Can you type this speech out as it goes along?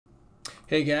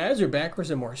Hey guys, we're back for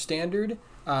some more standard.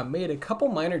 Made a couple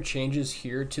minor changes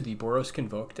here to the Boros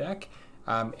Convoke deck,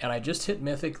 and I just hit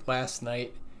Mythic last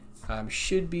night.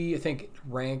 Should be, I think,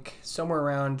 rank somewhere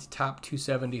around top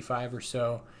 275 or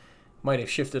so. Might have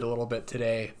shifted a little bit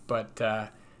today, but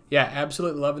yeah,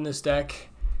 absolutely loving this deck.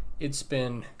 It's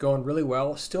been going really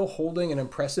well, still holding an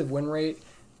impressive win rate.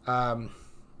 At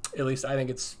least I think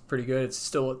it's pretty good. It's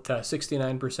still at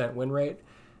 69% win rate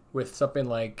with something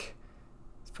like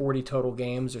 40 total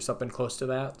games or something close to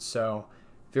that. So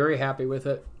very happy with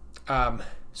it.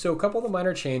 So a couple of the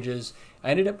minor changes.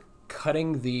 I ended up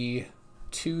cutting the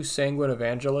 2 Sanguine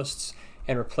Evangelists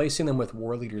and replacing them with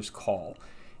War Leader's Call.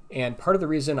 And part of the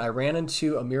reason I ran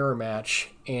into a mirror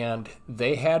match and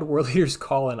they had War Leader's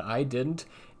Call and I didn't,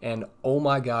 and oh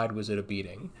my god, was it a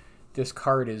beating. This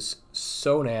card is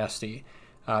so nasty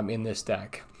in this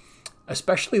deck.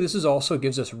 Especially, this is also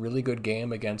gives us really good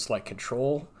game against like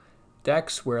control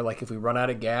decks where, like, if we run out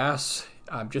of gas,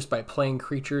 just by playing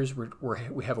creatures,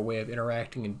 we have a way of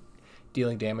interacting and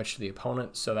dealing damage to the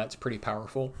opponent, so that's pretty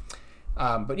powerful.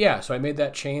 But yeah, so I made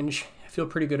that change. I feel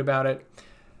pretty good about it.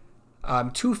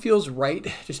 2 feels right,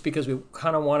 just because we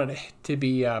kind of wanted it to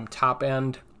be top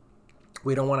end.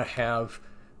 We don't want to have,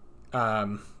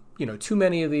 you know, too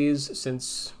many of these,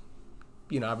 since,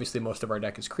 you know, obviously most of our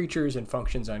deck is creatures and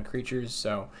functions on creatures,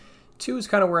 so 2 is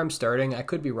kind of where I'm starting. I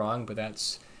could be wrong, but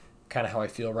that's kind of how I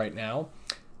feel right now.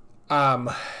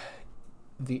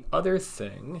 The other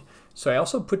thing, so I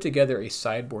also put together a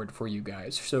sideboard for you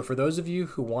guys. So for those of you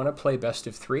who want to play best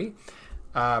of 3,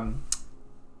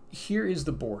 here is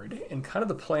the board. And kind of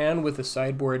the plan with the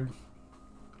sideboard,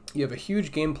 you have a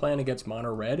huge game plan against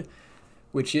mono red,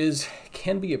 which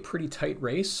can be a pretty tight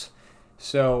race.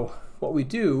 So what we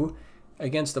do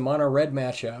against the mono red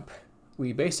matchup,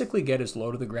 we basically get as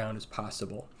low to the ground as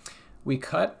possible. We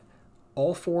cut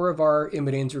all 4 of our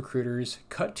Midrange recruiters,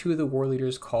 cut 2 of the War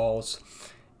Leader's Calls,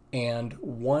 and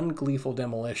 1 Gleeful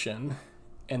Demolition,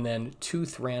 and then 2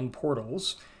 Thran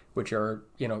Portals, which are,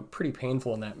 you know, pretty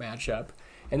painful in that matchup.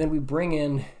 And then we bring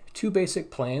in 2 basic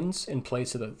planes in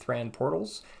place of the Thran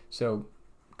Portals. So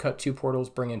cut 2 portals,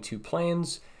 bring in 2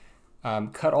 planes,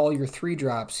 cut all your 3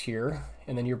 drops here,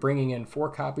 and then you're bringing in 4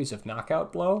 copies of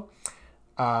Knockout Blow,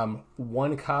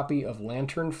 1 copy of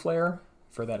Lantern Flare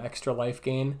for that extra life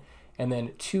gain, and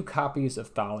then 2 copies of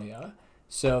Thalia.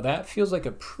 So that feels like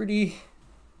a pretty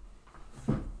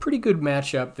good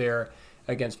matchup there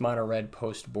against mono red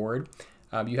post board.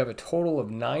 You have a total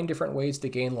of 9 different ways to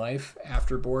gain life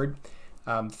after board.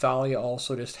 Thalia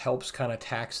also just helps kind of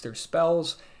tax their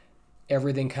spells.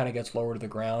 Everything kind of gets lower to the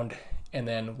ground, and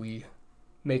then we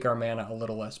make our mana a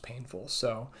little less painful.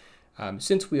 So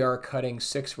since we are cutting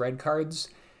 6 red cards,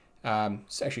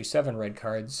 it's actually 7 red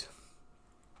cards,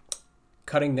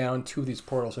 cutting down 2 of these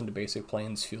portals into basic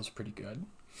planes feels pretty good.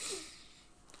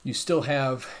 You still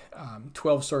have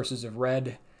 12 sources of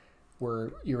red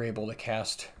where you're able to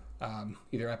cast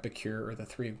either Epicure or the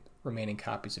 3 remaining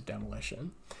copies of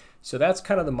Demolition. So that's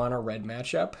kind of the mono red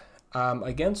matchup.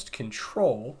 Against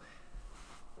control,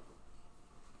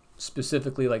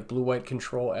 specifically like blue-white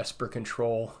control, Esper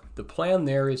control, the plan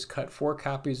there is cut 4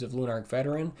 copies of Lunarch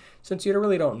Veteran, since you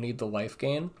really don't need the life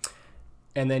gain.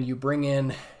 And then you bring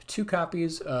in 2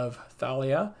 copies of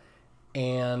Thalia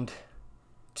and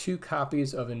 2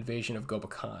 copies of Invasion of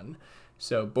Gobekhan.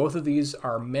 So both of these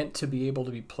are meant to be able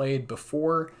to be played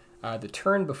before the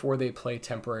turn, before they play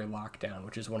Temporary Lockdown,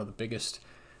 which is one of the biggest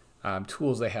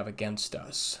tools they have against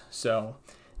us. So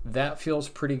that feels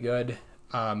pretty good.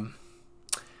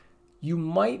 You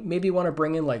might maybe want to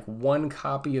bring in like 1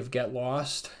 copy of Get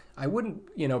Lost. I wouldn't,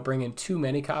 you know, bring in too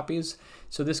many copies.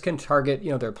 So this can target,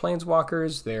 you know, their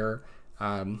planeswalkers, their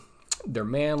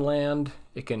man land.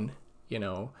 It can, you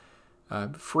know,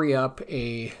 free up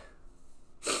a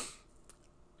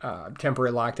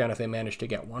temporary lockdown if they manage to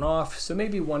get 1 off. So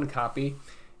maybe 1 copy.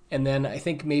 And then I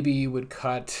think maybe you would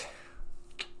cut,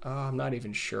 I'm not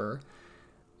even sure.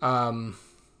 Yeah,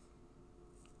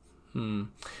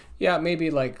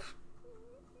 maybe like,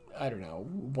 I don't know,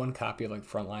 1 copy of like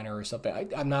Frontliner or something.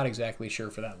 I'm not exactly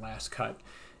sure for that last cut.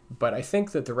 But I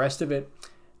think that the rest of it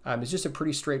is just a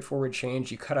pretty straightforward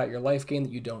change. You cut out your life gain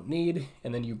that you don't need,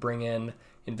 and then you bring in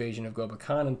Invasion of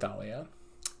Gobekhan and Thalia.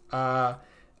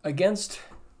 Against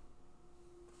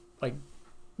like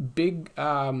big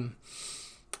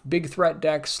threat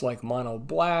decks like Mono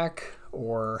Black,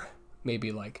 or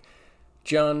maybe like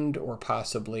Jund, or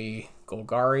possibly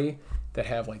Golgari, that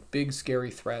have like big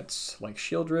scary threats like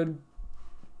Shieldred,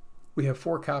 we have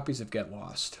 4 copies of Get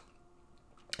Lost.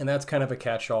 And that's kind of a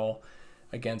catch-all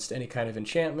against any kind of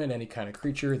enchantment, any kind of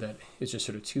creature that is just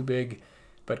sort of too big.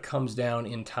 but comes down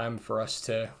in time for us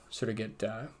to sort of get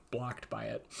blocked by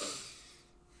it.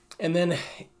 And then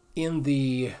in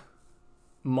the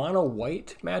mono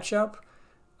white matchup,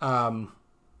 kind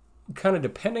of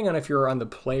depending on if you're on the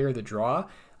play or the draw,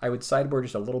 I would sideboard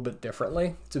just a little bit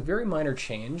differently. It's a very minor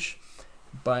change,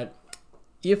 but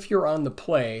if you're on the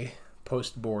play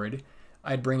post board,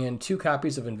 I'd bring in 2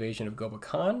 copies of Invasion of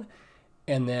Gobekhan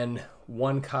and then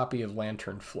 1 copy of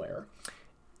Lantern Flare.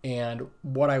 And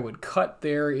what I would cut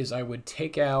there is I would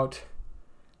take out,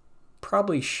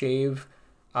 probably shave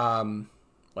like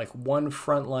 1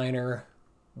 frontliner,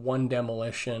 1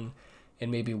 demolition,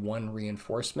 and maybe 1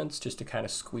 reinforcements just to kind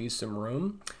of squeeze some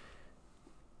room.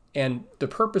 And the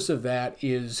purpose of that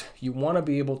is you want to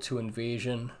be able to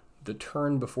invasion the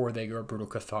turn before they go Brutal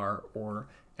Cathar or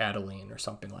Adeline or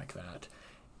something like that.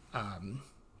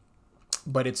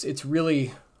 But it's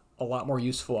really a lot more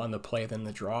useful on the play than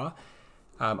the draw.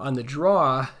 On the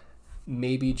draw,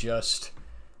 maybe just,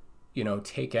 you know,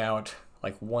 take out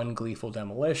like 1 Gleeful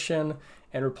Demolition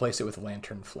and replace it with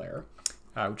Lantern Flare,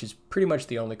 which is pretty much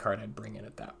the only card I'd bring in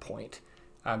at that point.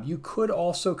 You could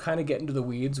also kind of get into the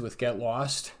weeds with Get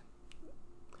Lost.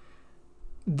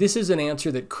 This is an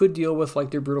answer that could deal with like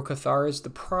their Brutal Cathars.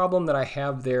 The problem that I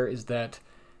have there is that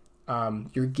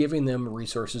you're giving them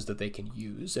resources that they can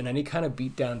use. In any kind of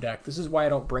beatdown deck, this is why I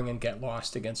don't bring in Get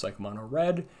Lost against like mono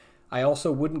red. I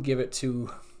also wouldn't give it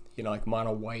to, you know, like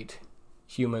mono white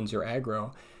humans or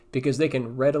aggro, because they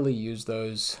can readily use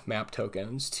those map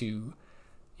tokens to,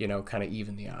 you know, kind of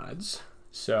even the odds.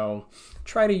 So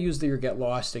try to use your Get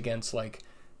Lost against like,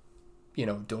 you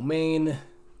know, Domain.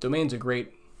 Domain's a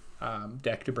great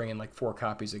deck to bring in like 4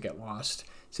 copies of Get Lost,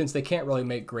 since they can't really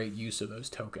make great use of those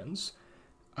tokens.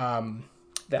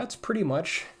 That's pretty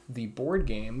much the board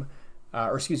game,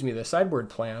 or excuse me, the sideboard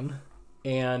plan.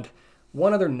 And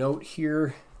one other note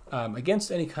here,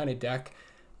 against any kind of deck,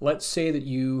 let's say that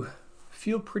you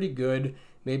feel pretty good,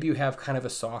 maybe you have kind of a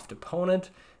soft opponent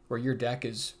where your deck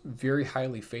is very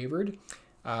highly favored.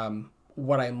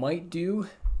 What I might do,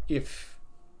 if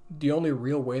the only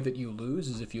real way that you lose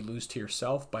is if you lose to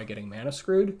yourself by getting mana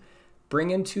screwed, bring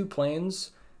in 2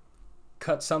 planes,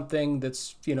 cut something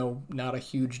that's, you know, not a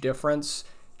huge difference,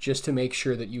 just to make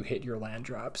sure that you hit your land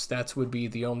drops. That would be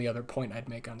the only other point I'd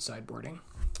make on sideboarding.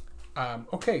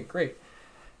 Okay, great.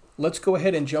 Let's go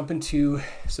ahead and jump into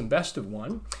some best of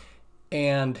 1.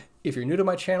 And if you're new to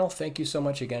my channel, thank you so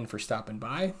much again for stopping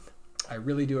by. I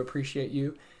really do appreciate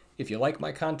you. If you like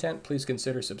my content, please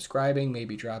consider subscribing,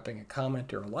 maybe dropping a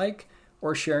comment or a like,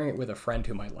 or sharing it with a friend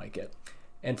who might like it.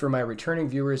 And for my returning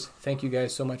viewers, thank you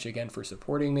guys so much again for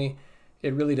supporting me.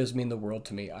 It really does mean the world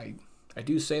to me. I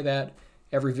do say that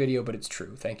every video, but it's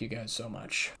true. Thank you guys so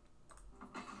much.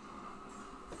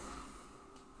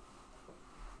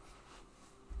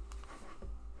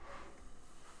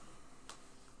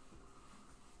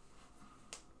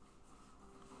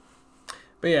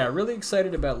 But yeah, really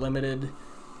excited about Limited.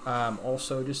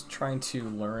 Also just trying to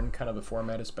learn kind of the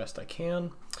format as best I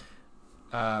can.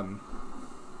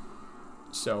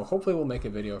 So hopefully we'll make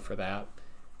a video for that.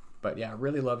 But yeah,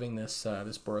 really loving this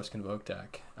this Boros Convoke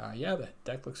deck. Yeah, the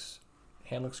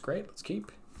hand looks great. Let's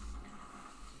keep.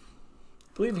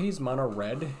 I believe he's mono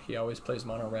red. He always plays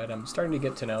mono red. I'm starting to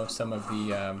get to know some of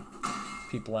the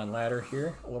people on ladder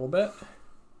here a little bit.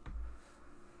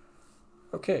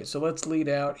 Okay, so let's lead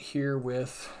out here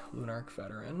with Lunarch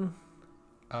Veteran.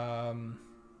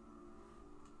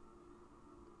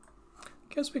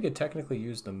 Guess we could technically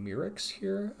use the Mirrex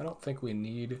here. I don't think we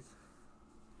need,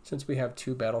 since we have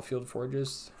 2 Battlefield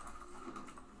Forges,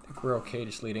 I think we're okay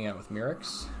just leading out with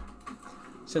Mirrex.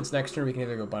 Since next turn we can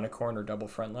either go Bunnicorn or double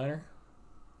Frontliner.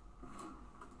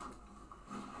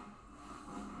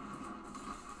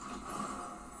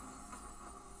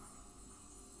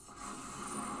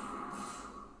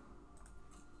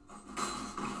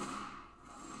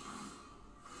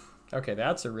 Okay,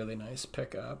 that's a really nice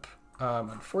pickup.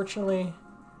 Unfortunately,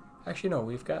 actually no,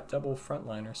 we've got double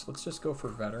Frontliner, so let's just go for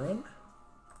Veteran.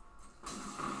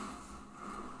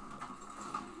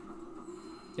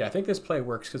 Yeah, I think this play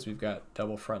works because we've got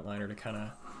double Frontliner to kind of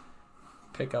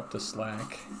pick up the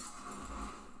slack.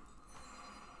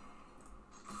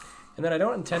 And then I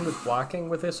don't intend with blocking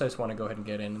with this, I just want to go ahead and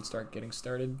get in and start getting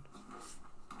started.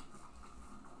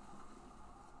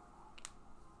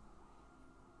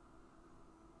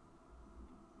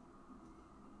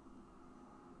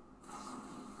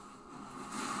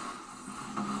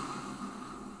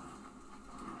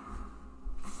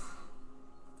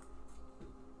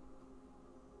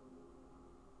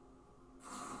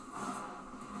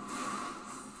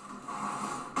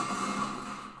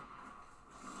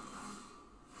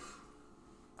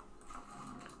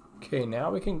 Okay,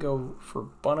 now we can go for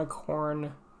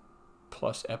Bunicorn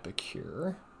plus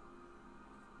Epicure.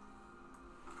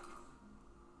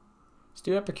 Let's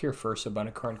do Epicure first so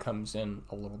Bunicorn comes in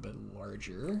a little bit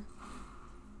larger.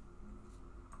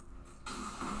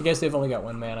 I guess they've only got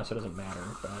 1 mana, so it doesn't matter,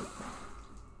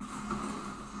 but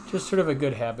just sort of a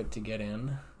good habit to get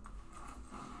in.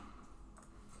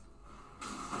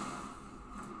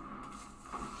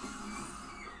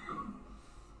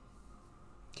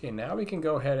 Okay, now we can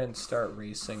go ahead and start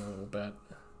racing a little bit.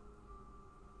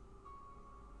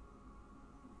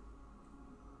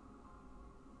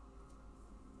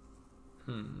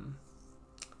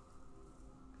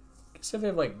 Guess if they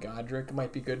have like Godric, it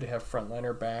might be good to have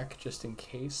Frontliner back just in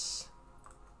case.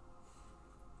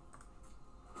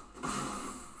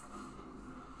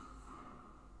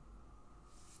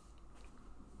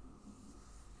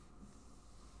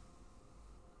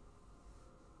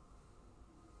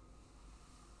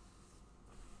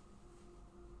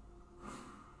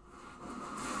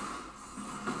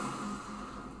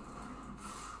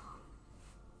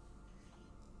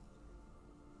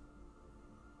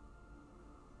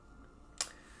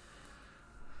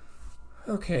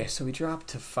 Okay, so we dropped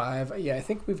to 5. Yeah, I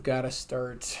think we've got to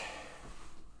start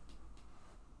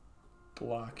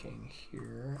blocking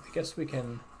here. I guess we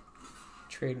can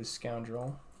trade with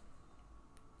Scoundrel.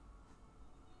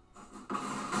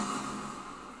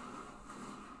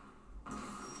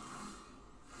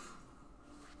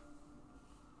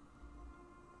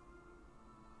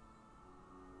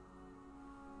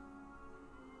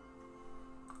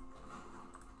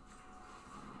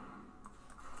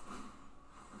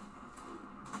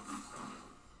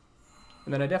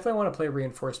 And then I definitely want to play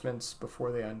reinforcements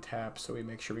before they untap so we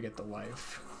make sure we get the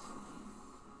life.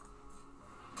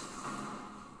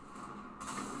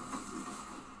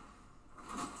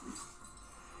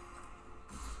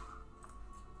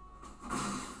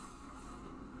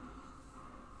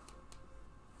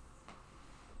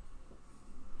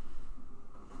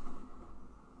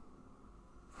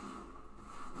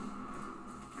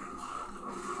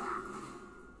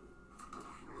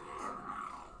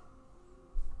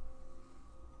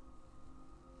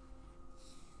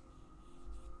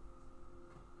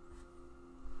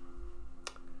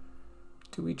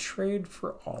 Do we trade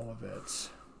for all of it?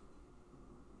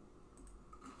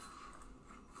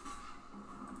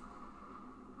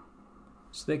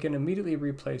 So they can immediately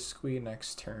replay Squee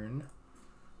next turn.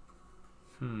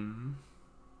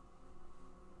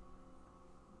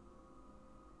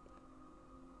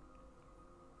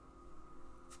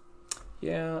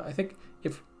 Yeah,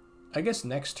 I guess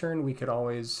next turn we could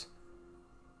always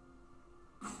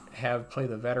play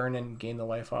the veteran and gain the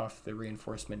life off the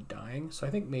reinforcement dying. So I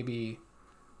think maybe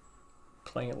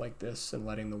playing it like this and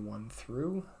letting the 1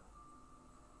 through.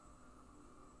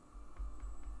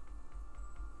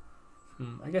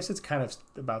 I guess it's kind of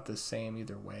about the same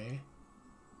either way.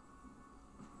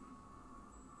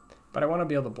 But I want to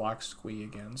be able to block Squee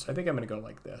again, so I think I'm going to go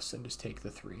like this and just take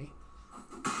the 3.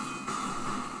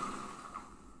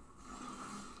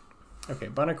 Okay,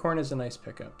 Bunicorn is a nice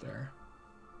pickup there.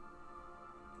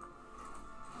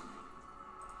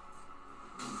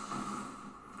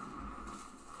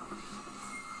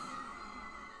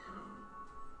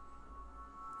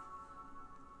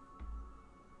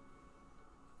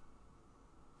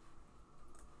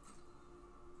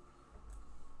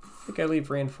 I think I leave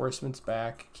reinforcements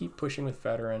back, keep pushing with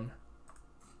veteran.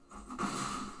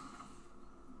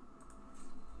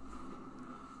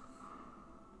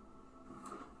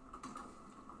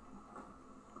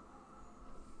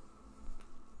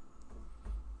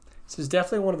 This is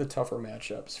definitely one of the tougher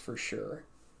matchups for sure.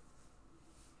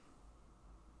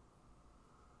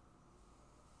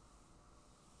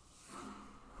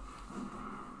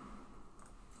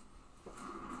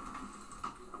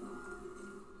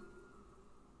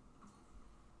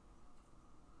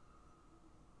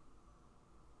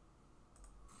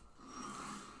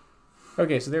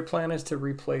 Okay, so their plan is to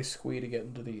replay Squee to get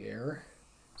into the air.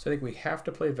 So I think we have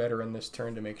to play veteran this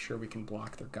turn to make sure we can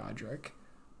block their Godric.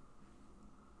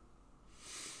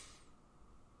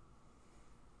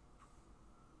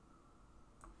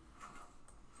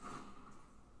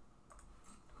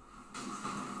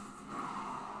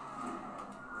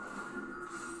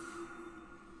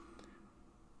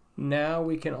 Now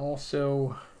we can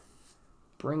also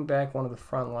bring back one of the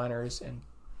frontliners and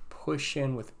push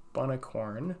in with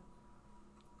Bunicorn.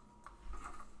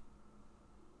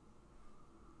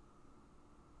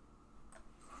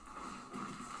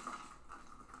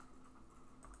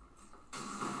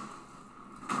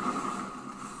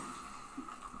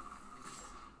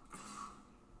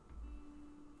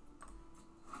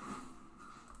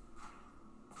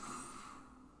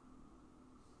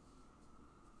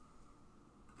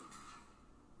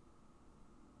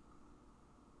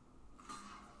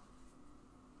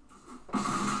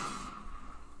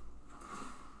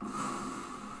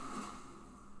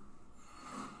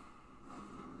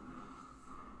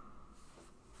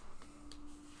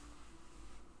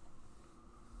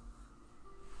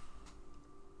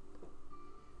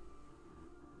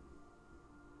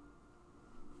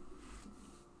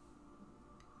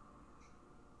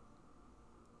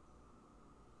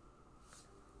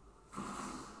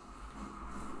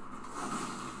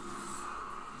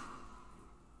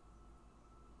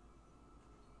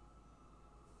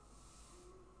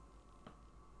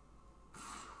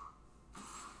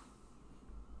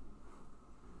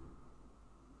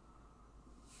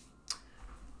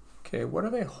 Okay, what are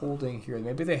they holding here?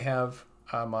 Maybe they have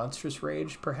Monstrous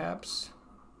Rage, perhaps?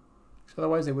 So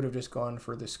otherwise they would have just gone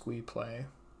for the squee play.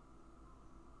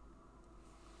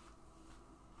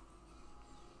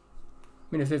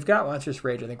 I mean, if they've got Monstrous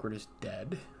Rage, I think we're just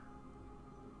dead.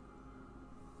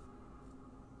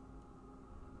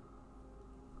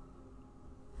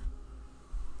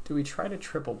 Do we try to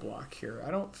triple block here?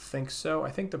 I don't think so.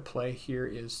 I think the play here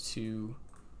is to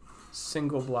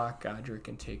single block Godric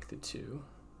and take the 2.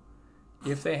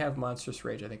 If they have Monstrous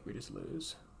Rage, I think we just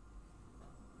lose.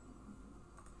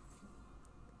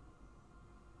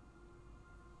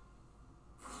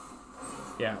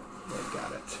 Yeah, they've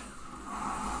got it.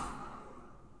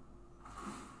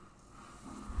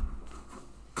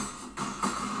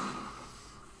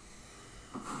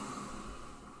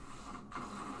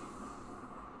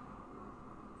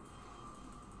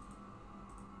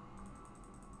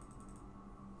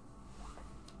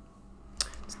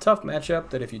 Tough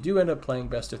matchup that if you do end up playing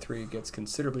best of 3, it gets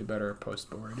considerably better post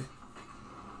board.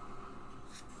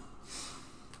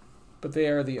 But they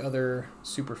are the other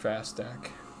super fast deck.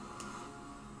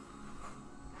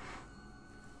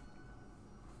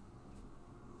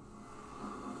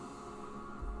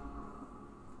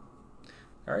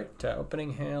 Alright,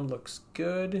 opening hand looks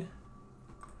good.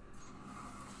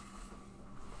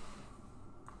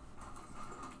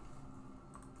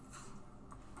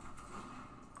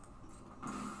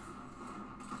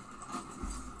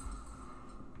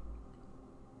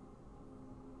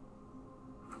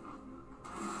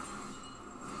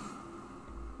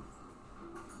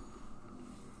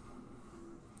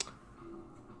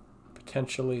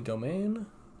 Potentially domain.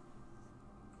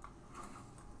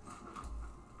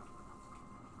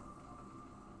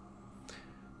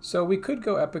 So we could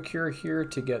go Epicure here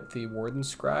to get the Warden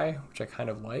Scry, which I kind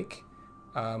of like.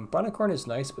 Bonicorn is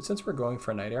nice, but since we're going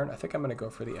for Knight-errant, I think I'm going to go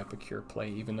for the Epicure play,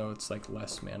 even though it's like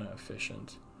less mana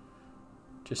efficient.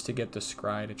 Just to get the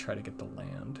Scry to try to get the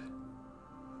land.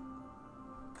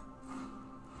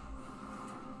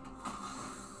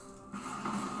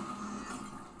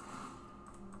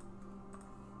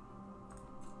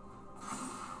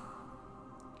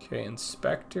 Okay,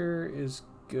 Inspector is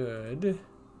good.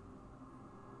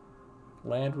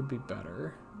 Land would be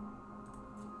better.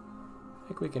 I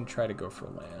think we can try to go for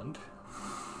land.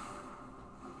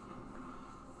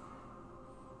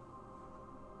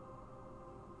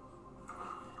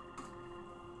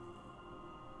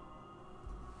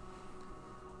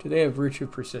 Do they have Virtue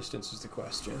of Persistence is the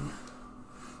question.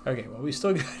 Okay, well we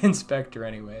still got Inspector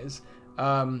anyways.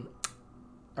 Alright,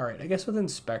 I guess with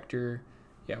Inspector...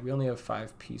 Yeah, we only have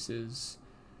 5 pieces,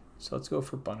 so let's go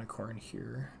for Bonicorn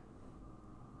here.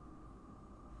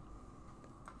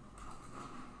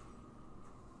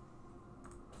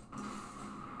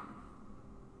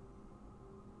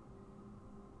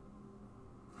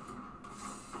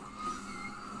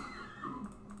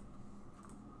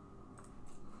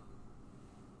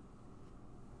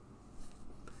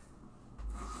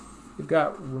 We've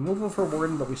got removal for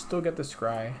Warden, but we still get the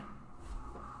Scry.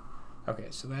 Okay,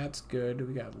 so that's good.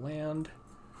 We got land.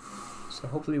 So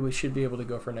hopefully we should be able to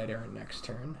go for Knight-errant next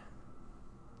turn.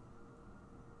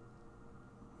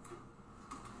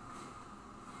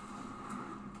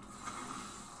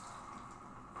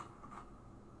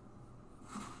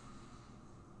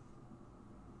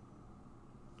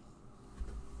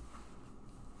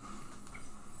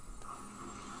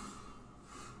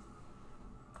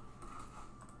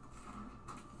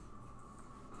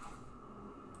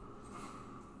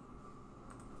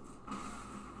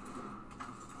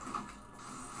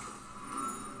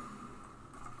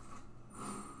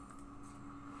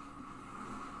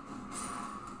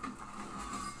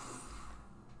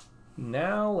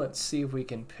 Now let's see if we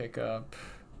can pick up,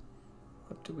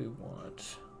 what do we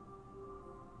want?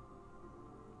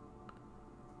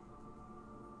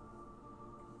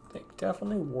 I think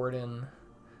definitely Warden.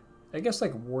 I guess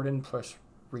like Warden plus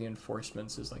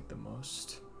Reinforcements is like the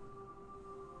most,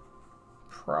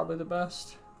 probably the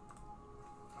best.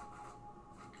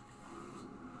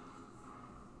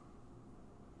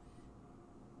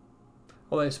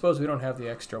 Well, I suppose we don't have the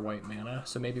extra white mana,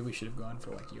 so maybe we should have gone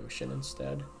for like Yoshin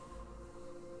instead.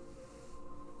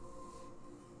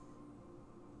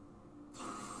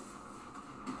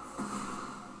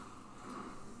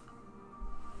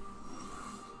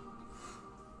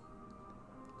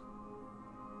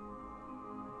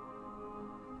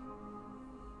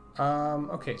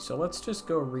 Okay, so let's just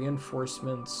go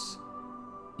Reinforcements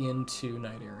into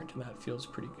Knight-errant, and that feels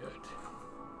pretty good.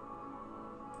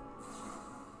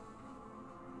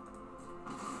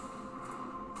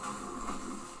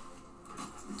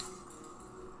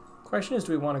 Question is,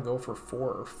 do we want to go for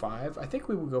 4 or 5? I think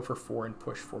we would go for 4 and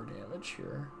push 4 damage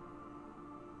here.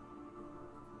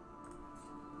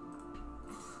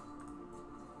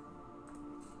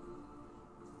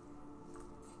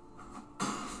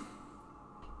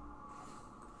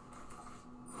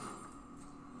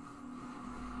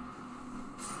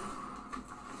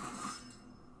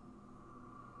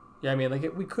 Yeah, I mean,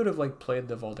 like, we could have, like, played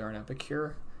the Voldaren Epic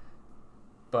here,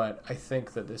 but I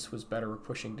think that this was better at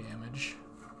pushing damage.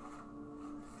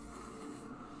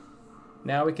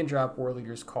 Now we can drop War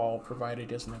Leader's Call, provided he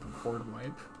doesn't have a board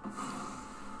wipe.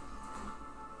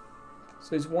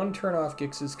 So he's 1 turn off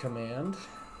Gix's command.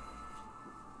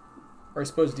 Or I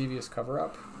suppose Devious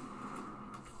Cover-Up.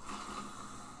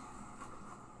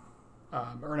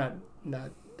 Or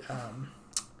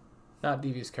not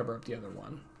Devious Cover-Up, the other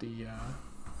one.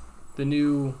 The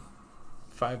new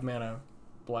 5-mana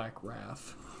Black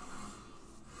Wrath.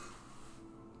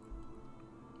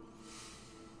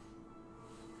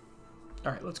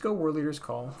 Alright, let's go War Leader's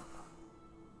Call.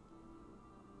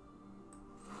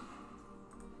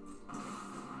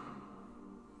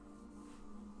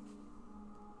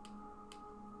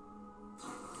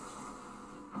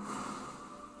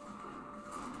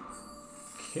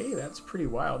 Okay, that's pretty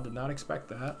wild. Did not expect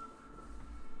that.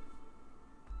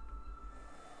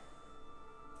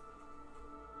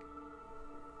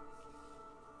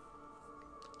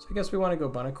 So I guess we want to go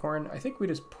Bunnicorn. I think we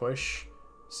just push,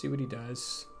 see what he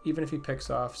does. Even if he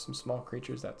picks off some small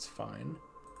creatures, that's fine.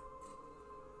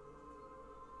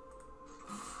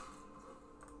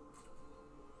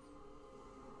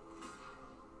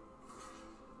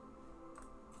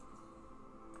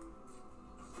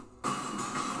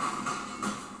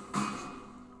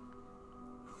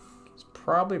 He's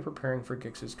probably preparing for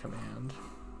Gix's command.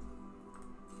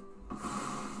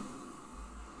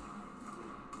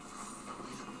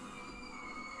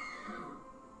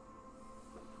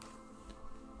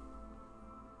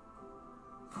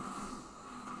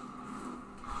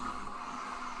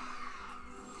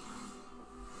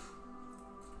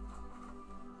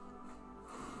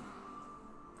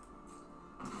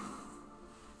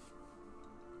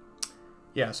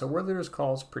 Yeah, so War Leader's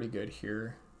Call is pretty good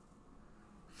here.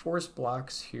 Force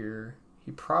blocks here.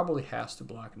 He probably has to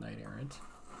block Knight-errant.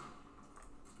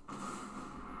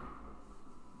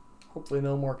 Hopefully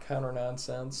no more counter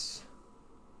nonsense.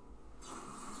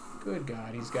 Good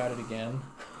God, he's got it again.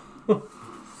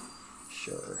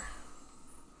 Sure.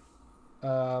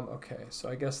 Okay, so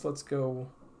I guess let's go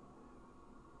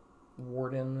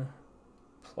Warden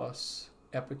plus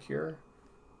Epicure.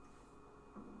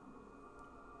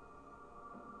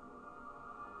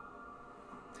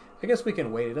 I guess we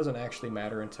can wait. It doesn't actually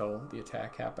matter until the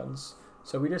attack happens.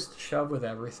 So we just shove with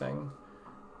everything.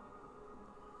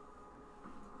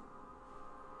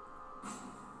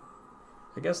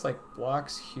 I guess like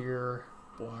blocks here,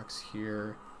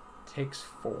 takes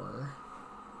 4.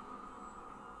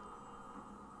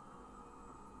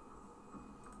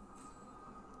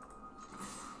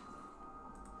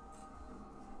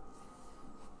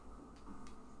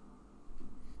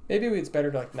 Maybe it's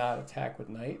better to like not attack with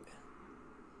Knight.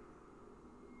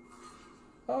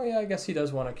 Oh yeah, I guess he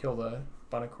does want to kill the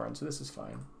Bunnicorn, so this is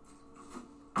fine.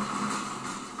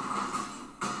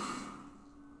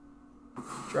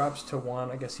 Drops to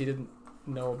 1. I guess he didn't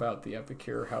know about the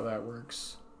Epicure, how that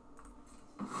works.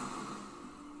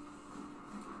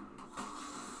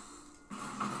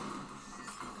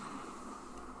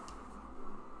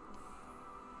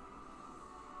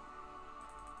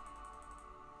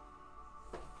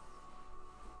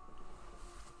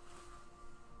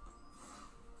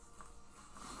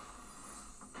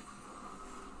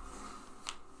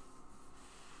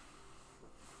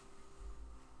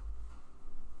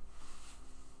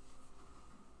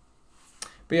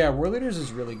 But yeah, War Leaders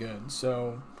is really good,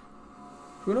 so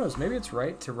who knows, maybe it's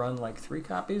right to run like 3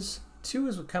 copies. 2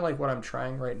 is kind of like what I'm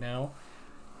trying right now.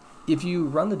 If you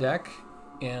run the deck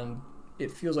and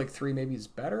it feels like 3 maybe is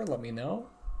better, let me know.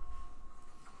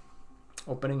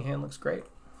 Opening hand looks great.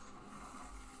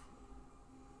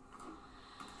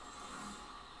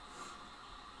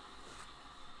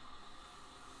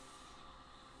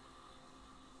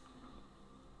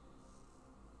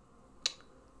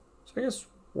 So I guess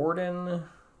Warden...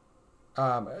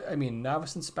 I mean,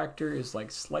 Novice Inspector is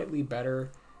like slightly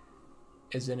better,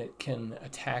 as in it can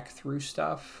attack through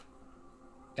stuff.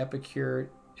 Epicure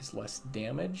is less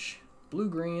damage.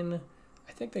 Blue-green,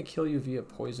 I think they kill you via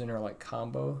poison or like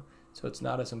combo, so it's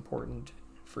not as important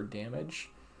for damage.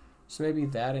 So maybe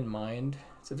that in mind.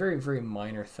 It's a very, very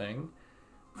minor thing.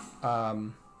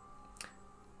 Also,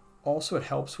 it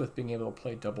helps with being able to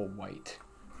play double white.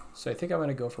 So I think I'm going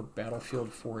to go for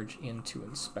Battlefield Forge into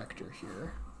Inspector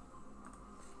here.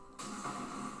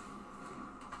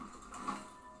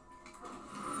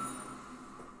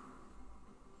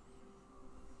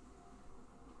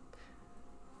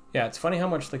 Yeah, it's funny how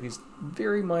much like these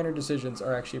very minor decisions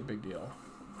are actually a big deal.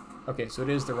 Okay, so it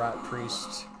is the Rot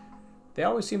Priest. They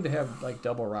always seem to have like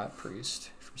double Rot Priest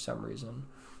for some reason.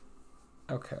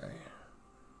 Okay.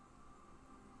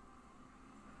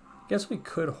 Guess we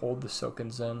could hold the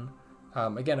Soken Zen.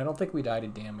 Again, I don't think we die to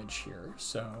damage here,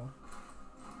 so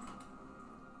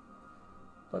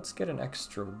let's get an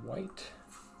extra white.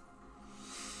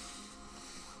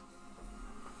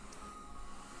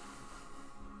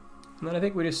 And then I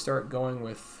think we just start going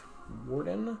with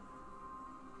Warden.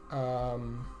 Yeah,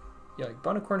 like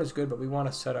Bunicorn is good, but we want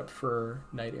to set up for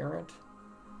Knight-errant.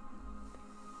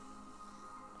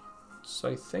 So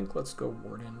I think let's go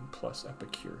Warden plus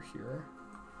Epicure here.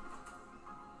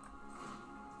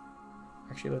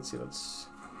 Actually, let's see, let's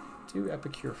do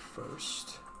Epicure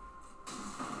first.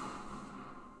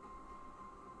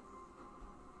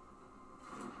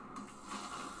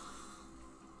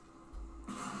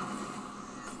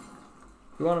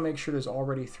 We want to make sure there's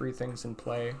already 3 things in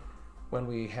play when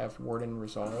we have Warden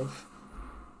resolve,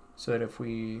 so that if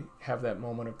we have that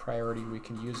moment of priority, we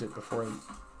can use it before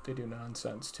they do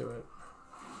nonsense to it.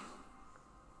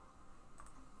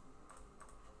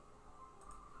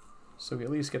 So we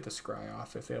at least get the scry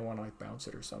off if they want to like bounce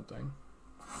it or something.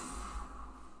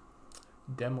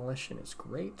 Demolition is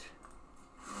great.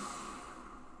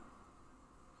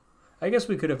 I guess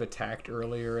we could have attacked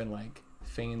earlier and like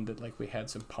feigned that like we had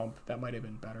some pump. That might have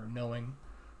been better, knowing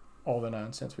all the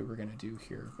nonsense we were going to do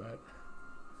here, but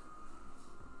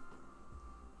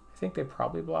I think they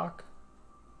probably block.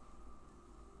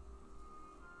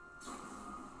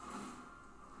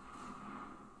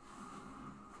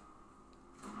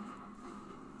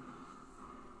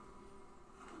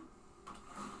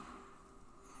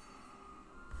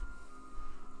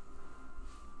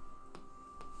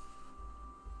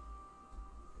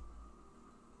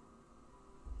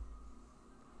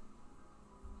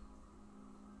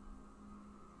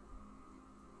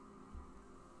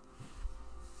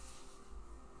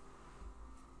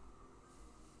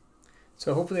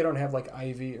 So hopefully they don't have like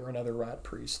Ivy or another Rot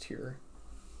Priest here.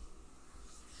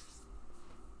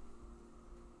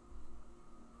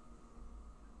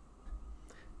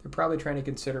 They're probably trying to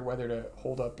consider whether to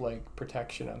hold up like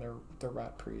protection on their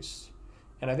Rot Priest.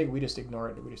 And I think we just ignore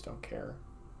it, we just don't care.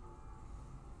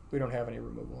 We don't have any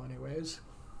removal anyways.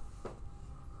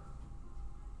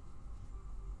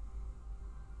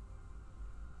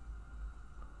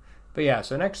 But yeah,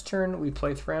 so next turn we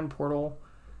play Thran Portal,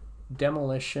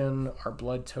 Demolition, our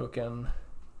blood token,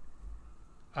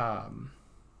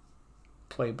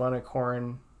 play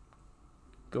Bunicorn,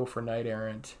 go for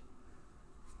Knight-errant,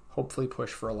 hopefully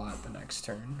push for a lot the next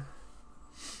turn,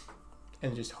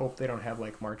 and just hope they don't have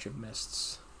like March of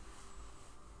Mists.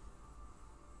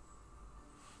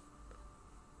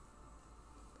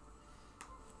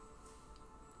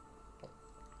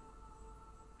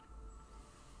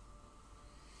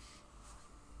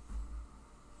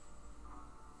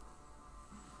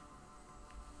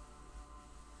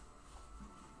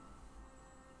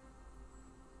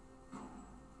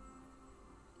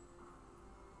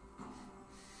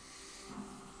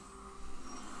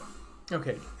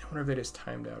 Okay, I wonder if they just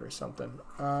timed out or something.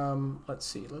 Let's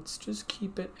see. Let's just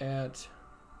keep it at...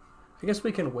 I guess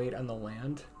we can wait on the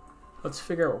land. Let's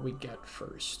figure out what we get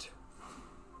first.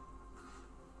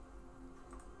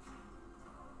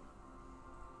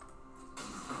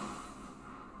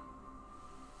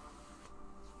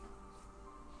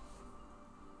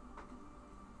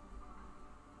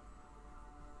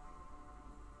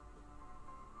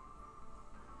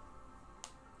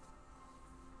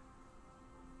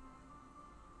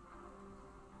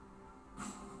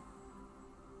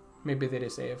 Maybe they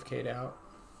just AFK'd out.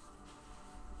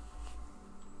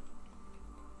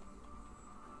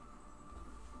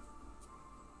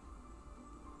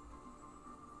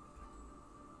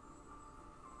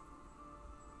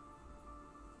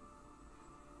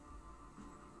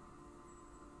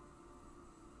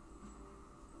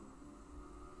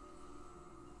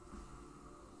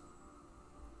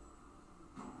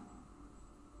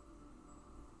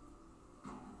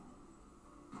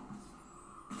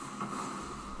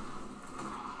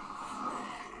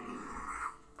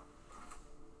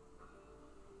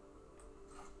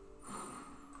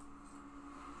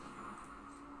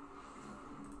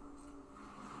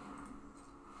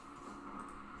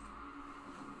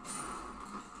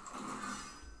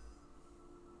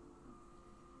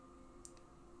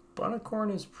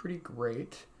 Bunicorn is pretty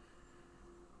great.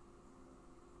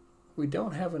 we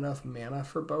don't have enough mana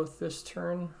for both this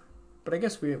turn, but I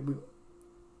guess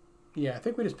yeah, I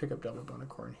think we just pick up double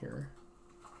Bunicorn here.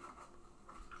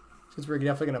 Since we're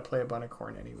definitely going to play a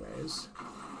Bunicorn anyways.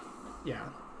 Yeah.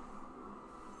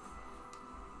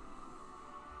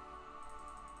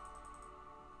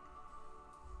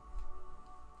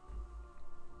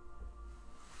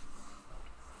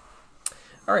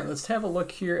 All right, let's have a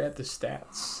look here at the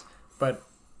stats. But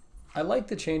I like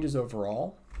the changes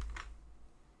overall.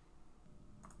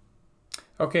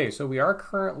 Okay, so we are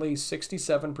currently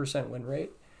 67% win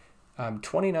rate,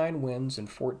 29 wins and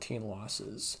 14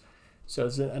 losses. So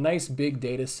it's a nice big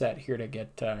data set here to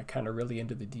get kind of really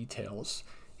into the details.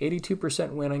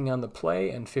 82% winning on the play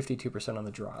and 52% on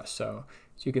the draw. So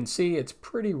as you can see, it's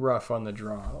pretty rough on the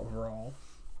draw overall.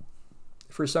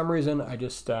 For some reason, I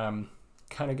just kind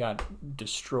of got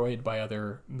destroyed by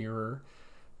other mirror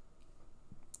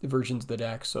versions of the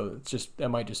deck. So it's just, that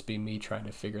might just be me trying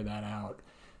to figure that out.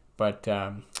 But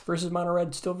versus mono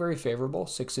red, still very favorable,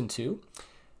 6-2.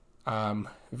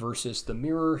 Versus the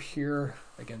mirror here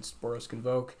against Boros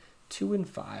Convoke,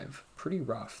 2-5, pretty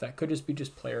rough. That could just be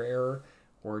just player error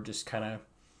or just kind of,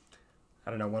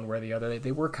 I don't know, one way or the other.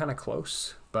 They were kind of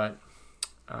close, but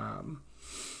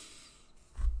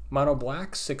mono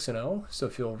black, 6-0, so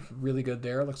feel really good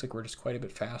there. Looks like we're just quite a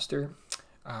bit faster.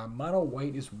 Mono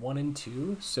white is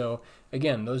 1-2, so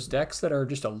again, those decks that are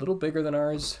just a little bigger than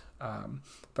ours,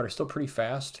 but are still pretty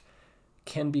fast,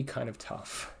 can be kind of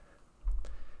tough.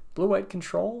 Blue-white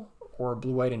control, or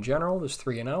blue-white in general, is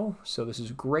 3-0, so this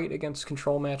is great against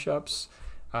control matchups.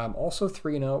 Also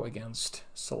 3-0 against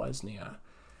Selesnya.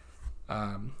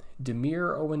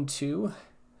 Dimir 0-2,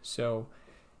 so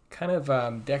kind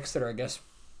of decks that are, I guess,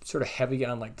 sort of heavy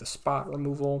on like the spot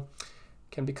removal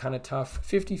can be kind of tough.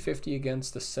 50-50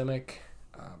 against the Simic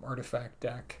artifact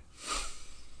deck.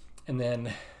 And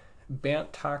then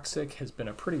Bant Toxic has been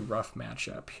a pretty rough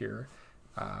matchup here.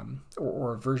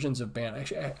 Or versions of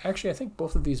Bant. Actually, I think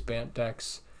both of these Bant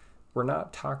decks were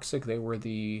not toxic. They were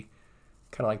the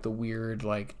kind of like the weird,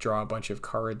 like draw a bunch of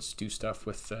cards, do stuff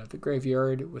with the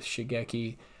graveyard, with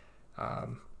Shigeki,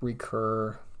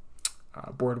 recur,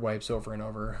 board wipes over and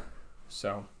over.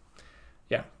 So,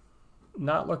 yeah,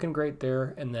 not looking great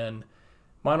there. And then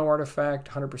Mono Artifact,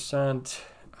 100%,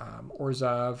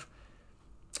 Orzhov,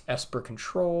 Esper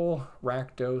Control,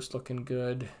 Rakdos looking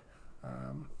good.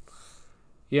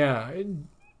 Yeah,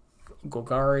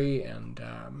 Golgari and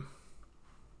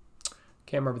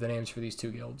can't remember the names for these two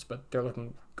guilds, but they're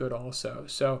looking good also.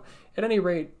 So at any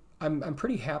rate, I'm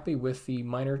pretty happy with the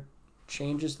minor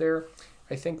changes there.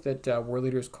 I think that War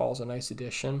Leaders Call is a nice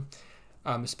addition,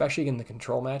 especially in the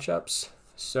control matchups.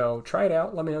 So try it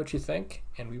out. Let me know what you think,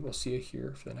 and we will see you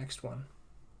here for the next one.